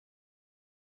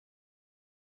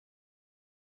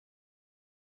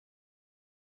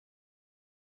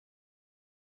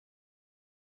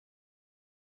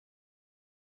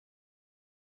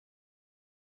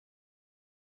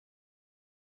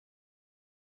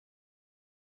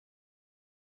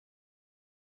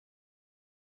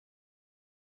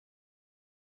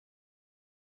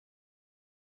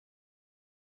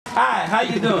Hi, how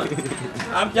you doing?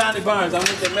 I'm Johnny Barnes. I'm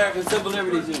with the American Civil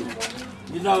Liberties Union.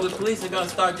 You know, the police are going to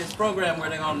start this program where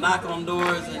they're going to knock on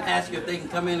doors and ask you if they can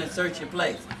come in and search your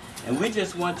place. And we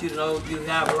just want you to know you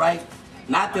have a right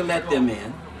not to let them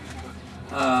in.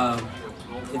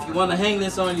 If you want to hang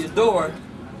this on your door,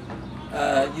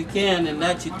 you can, and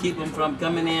that should keep them from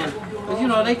coming in. Because, you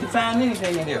know, they can find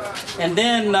anything in here. And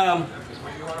then,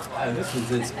 this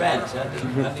one's in Spanish.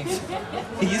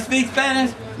 You speak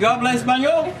Spanish? You habla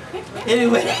español?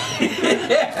 Anyway,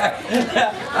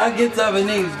 I'll get some in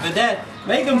English. But that,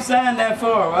 make them sign that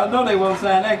form. I know they won't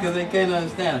sign that because they can't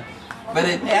understand it. But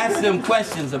it asks them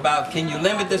questions about, can you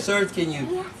limit the search? Can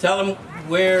you tell them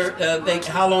where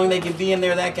how long they can be in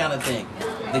there, that kind of thing.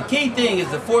 The key thing is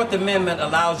the Fourth Amendment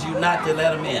allows you not to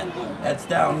let them in. That's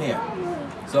down there.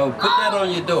 So put that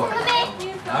on your door.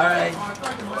 All right.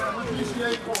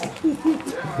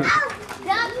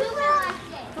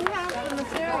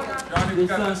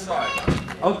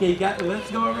 Okay,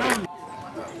 let's go around.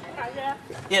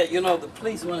 Yeah, you know, the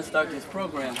police want to start this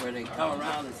program where they come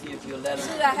around and see if you'll let them.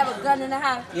 Should I have a gun in the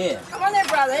house? Yeah. Come on there,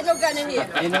 brother. Ain't no gun in here.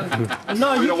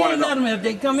 No, you can't let them. If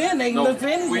they come in, they can look for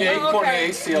anything. We ain't porn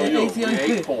in ACLU. We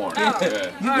ain't porn.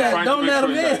 Don't let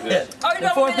them in.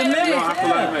 The Fourth Amendment. You don't have to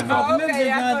let them in. No. The Fourth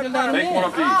Amendment not to let them in. Take one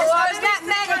of these. Oh, it's not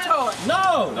mandatory.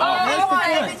 No.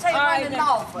 That's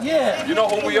the point. Yeah. You know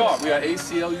who we are. We are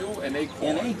ACLU and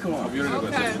ACORN. Community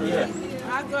Organization. Yeah.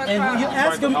 And you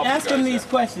ask them these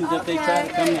questions if they try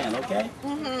to come in, okay?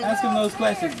 Ask them those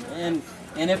questions, and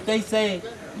if they say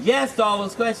yes to all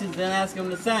those questions, then ask them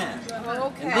to sign.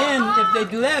 Okay. And then if they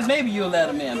do that, maybe you'll let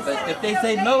them in. But if they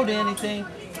say no to anything,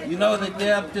 you know that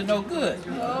they're up to no good.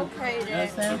 Okay, You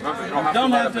understand? Remember, You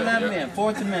don't have to let them in.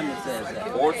 Fourth Amendment says that.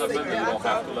 Fourth Amendment, you don't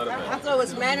have to let them in. I thought it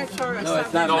was mandatory or No,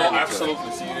 it's something. not No, mandatory.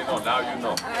 absolutely. See, you know. Now you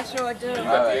know. I sure do. You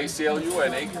got the ACLU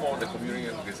and ACORN, the community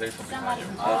organization behind you.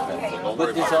 So don't worry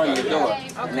Put this about on it. your door,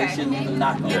 and they shouldn't even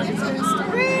knock on it. It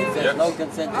says no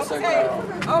consent to search.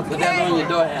 Put that on your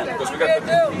door handle.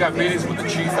 Because we got meetings with the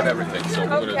chief and everything, so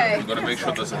we're gonna make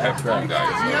sure there's a head for you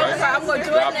guys. All right? I'm going to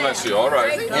do it God bless you. All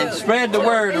right. And spread the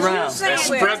word around. And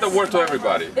spread the word to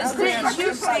everybody. Didn't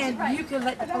you say you can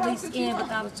let the police in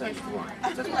without a search warrant?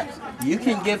 You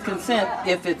can give consent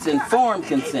if it's informed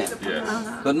consent.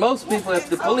 Yes. But most people, if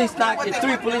the police knock, if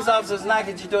 3 police officers knock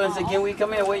at your door and say, can we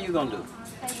come in, what are you gonna do?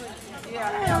 You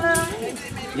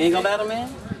ain't gonna let them in?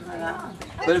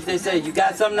 But if they say, you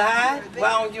got something to hide, why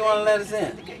don't you wanna let us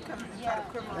in?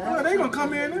 Well, they gonna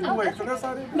come in anyway, so that's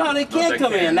how they do. No, they can't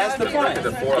come in, that's the point.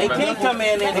 They can't come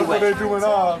in That's what anyway. they do in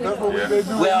all. That's what they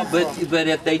do. Well, but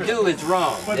if they do, it's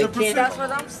wrong. They can't. That's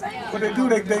what I'm saying. What they do,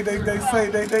 they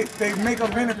make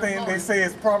up anything. They say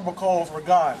it's probable cause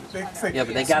regardless. They say Yeah,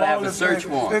 but they gotta have a search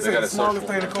warrant. They say the smallest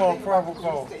thing they call probable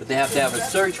cause. But they have to have a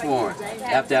search warrant. They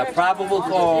have to have probable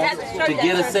cause to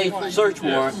get a safe search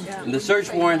warrant, and the search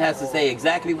warrant has to say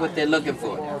exactly what they're looking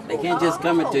for. They can't just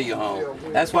come into your home.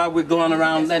 That's why we're going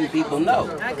around letting people know.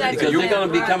 Because they're going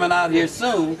to be coming out here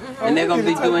soon, and they're going to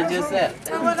be doing just that.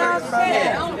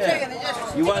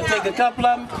 Yeah. You want to take a couple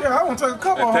of them? Yeah, I want to take a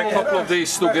couple of Take a them. couple of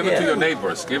these too. Give it to your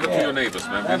neighbors. Give it to your neighbors,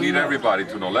 man. We need everybody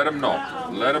to know. Let them know.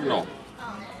 Let them know.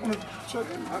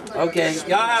 Okay.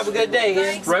 Y'all have a good day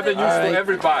here. Spread the news to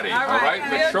everybody. All right?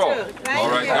 Make sure. All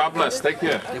right. God bless. Take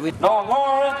care. No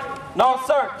warrant, no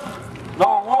search.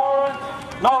 No warrant,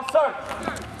 no search.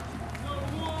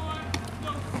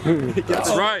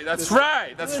 That's right. That's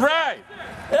right. That's right.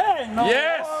 Hey, no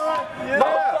Yes. warrant, no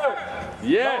search.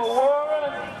 Yes. No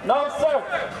warrant, no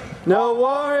search. No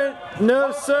warrant, no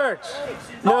search.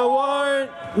 No warrant,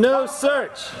 no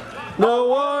search. No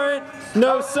warrant,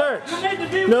 no search.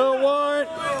 No warrant.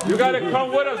 You gotta come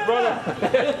with us, brother.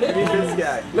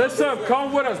 Listen,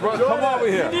 come with us, brother. Come over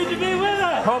here. You need to be with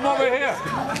us. Come over here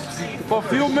for a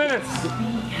few minutes.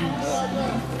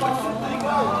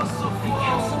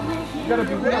 You gotta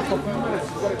be with us for a few minutes.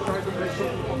 You gotta try to make sure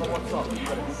people know what's up. You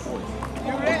gotta be forward.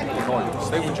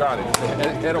 Stay with Johnny.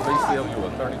 Head of ACLU,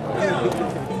 attorney.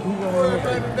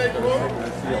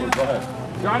 Go ahead.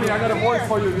 Johnny, I got a voice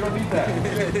for you. You don't need that.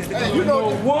 Hey, you know,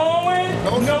 No warrant,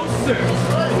 no search.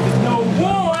 No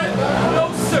warrant, no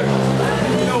search.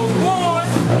 No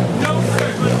warrant, no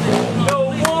search. No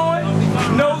warrant,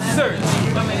 no search.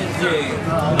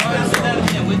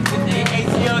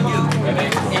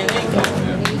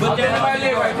 Put that right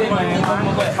there, right there.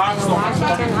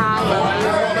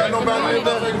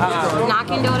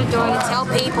 Knocking door to door to tell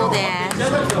people that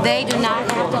they do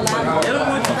not have to allow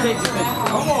them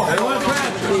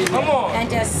and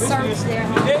just search their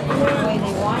home the way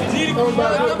they want.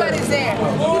 Nobody's there.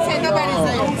 He said nobody's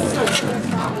there.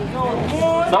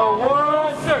 No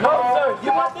warrant, no search.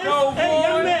 You want this? Hey,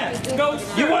 young man.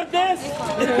 You want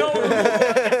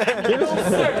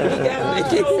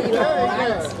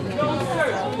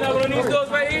Now one of these doors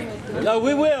right here? No,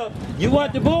 we will. You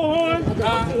want the bullhorn?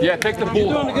 Yeah, take the bull.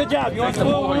 You're doing a good job. You want the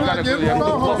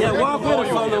bullhorn? Yeah, walk with us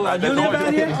for a little while. You live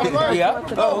out here? Yeah.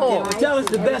 Oh, okay. Well, tell us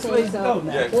the best ways to go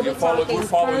now. Yeah, you follow you.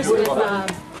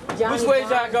 Which way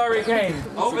Jack already came?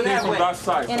 Over that way. That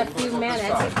side. In a few minutes,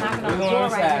 it's knocking on the door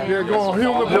right now.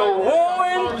 No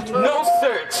warrant, no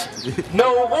search.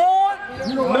 No warrant,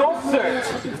 no search.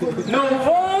 No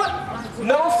warrant,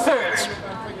 no search.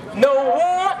 No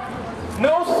warrant,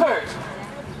 no search.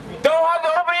 You don't have to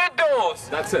open your doors.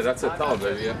 That's it. Tell them,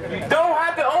 baby. Yeah. You don't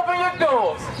have to open your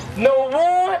doors. No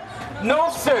warrant, no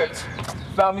search.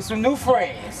 Found me some new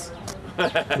friends.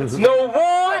 No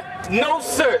warrant, no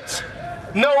search.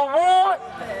 No warrant,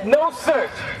 no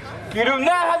search. You do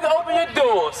not have to open your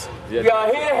doors. Yeah. We are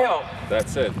here to help.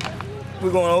 That's it.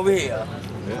 We're going over here.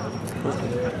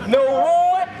 No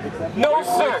warrant, no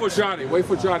search. Wait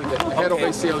for Johnny, the head of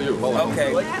ACLU. Hold on.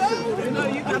 Okay.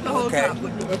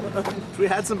 We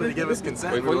had somebody give us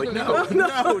consent. We were like, no.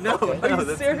 No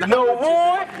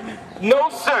warrant, no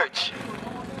search.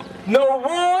 No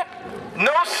warrant,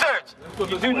 no search.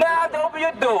 You do not have to open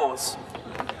your doors.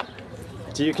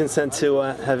 Do you consent to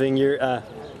having your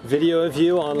video of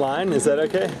you online? Is that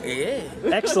okay?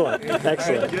 Yeah. Excellent.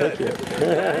 Excellent. Thank you.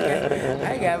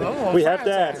 We have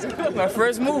to ask. My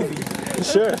first movie.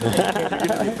 Sure. You're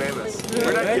gonna be famous.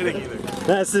 We're not kidding either.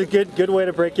 That's a good way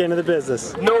to break into the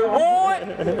business. No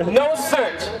warrant, no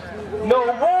search. No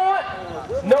warrant,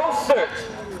 no search.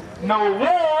 No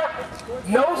warrant,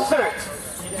 no search.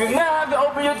 You do not have to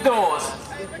open your doors.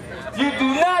 You do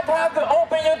not have to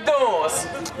open your doors.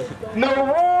 No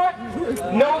warrant,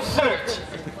 no search.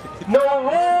 No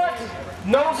warrant,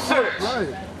 no search.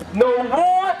 No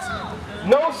warrant,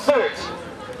 no search.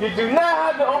 You do not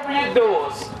have to open your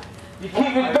doors. You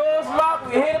keep your doors locked,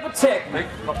 we're here to protect you. Take a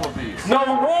couple of these. No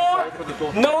warrant,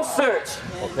 no search.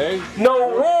 Okay? No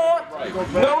warrant,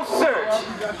 no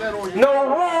search. No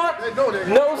warrant,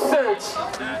 no search.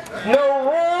 No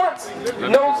warrant,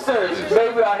 no search.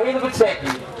 Baby, we are here to protect you.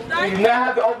 You do not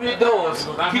have to open your doors.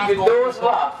 Keep your doors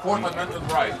locked. Fourth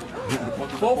Amendment right.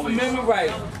 Fourth Amendment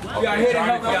right. We are here to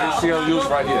help y'all. ACLU's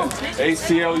right here.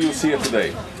 ACLU's here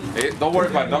today. Don't worry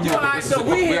about it. Alright, so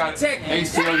we here to protect you.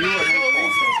 ACLU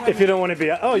and If you don't want to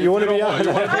be, oh, you want to be on? Go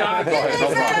ahead, no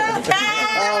problem.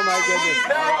 Oh my goodness.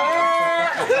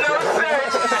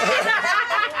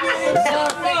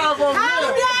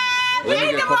 We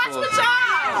need to watch with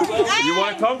y'all. You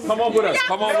want to come? Come on with us.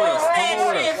 Come on with us. Come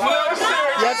on with us.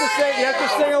 You have to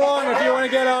sing along if you want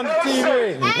to get on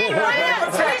TV.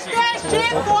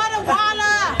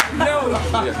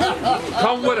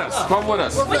 Come with us. Come with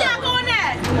us. Where y'all going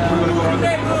at?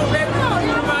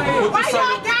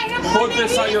 Put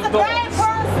this on your door.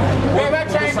 Baby, I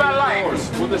changed my life.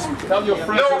 Tell your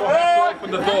friends you don't have to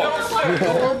open the doors.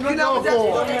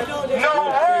 No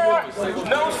warrant,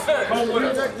 no search.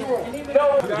 No.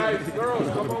 Guys, girls,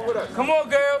 come on with us. Come on,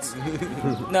 girls.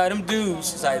 Nah, them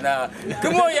dudes. It's like, nah.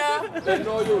 Come on, y'all. They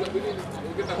know you. We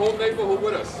get the whole neighborhood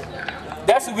with us.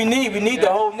 That's what we need. We need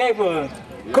the whole neighborhood.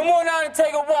 Come on out and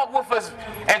take a walk with us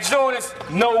and join us.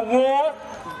 No warrant,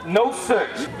 no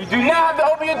search. You do not have to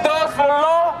open your doors for the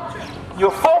law.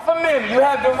 You're Fourth Amendment. You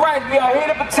have the right. We are here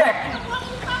to protect you.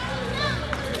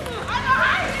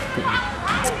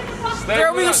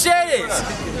 Girl, we can share this.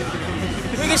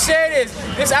 We can share this.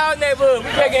 This our neighborhood.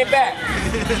 We can't get back.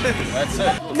 That's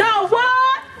it. No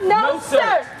warrant, no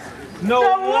search. No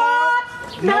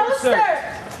warrant, no search.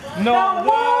 No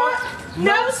warrant,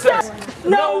 no search.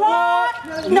 No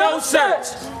warrant, no search.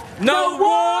 No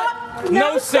warrant,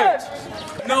 no search.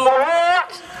 No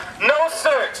warrant, no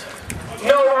search.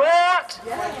 No warrant,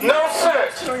 no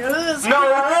search. No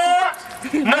warrant,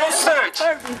 no search.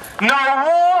 No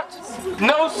warrant,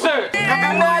 no search. You do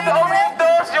not have to open your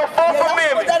doors, your Fourth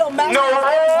Amendment. No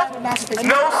warrant,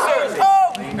 no search.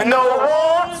 No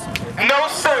warrant, no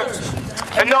search.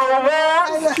 And no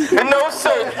warrant, and no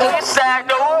search. Inside,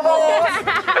 no warrant,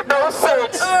 and no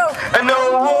search. And no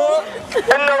warrant,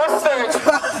 and no search.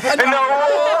 And no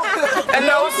warrant, and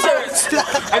no search.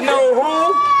 And no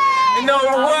who, and no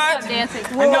what,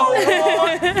 and no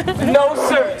warrant, and no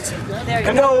search.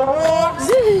 And no warrant,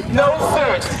 no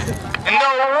search. And no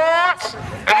warrant,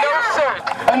 and no search.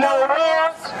 And no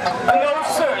warrant, and no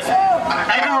search.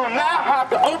 You do not have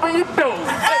to open your doors.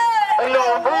 And no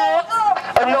warrant,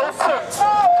 and no search.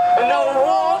 And no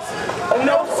warrant, and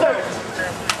no search.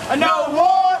 And no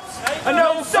warrant, and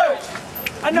no search.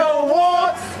 And no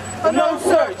warrant, and no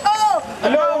search.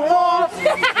 And no warrant,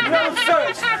 and no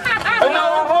search. And no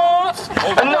warrant,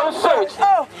 and no search.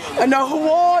 And no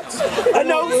warrant, and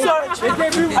no search.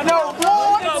 And no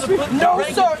warrant, supposed to put No,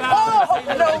 break sir. it down. Oh,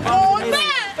 no warrant.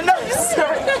 No, sir.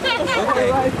 Okay,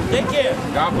 take care.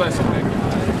 God bless you. Thank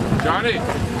you. Johnny,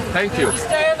 thank you.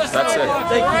 Stay in the That's it.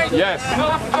 Thank you. Yes.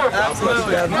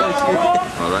 Absolutely. All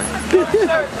right.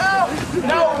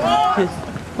 No warrant.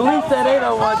 Police said they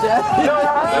don't want that. Stay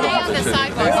on the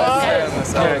sidewalk.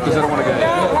 Yeah, because I don't want to get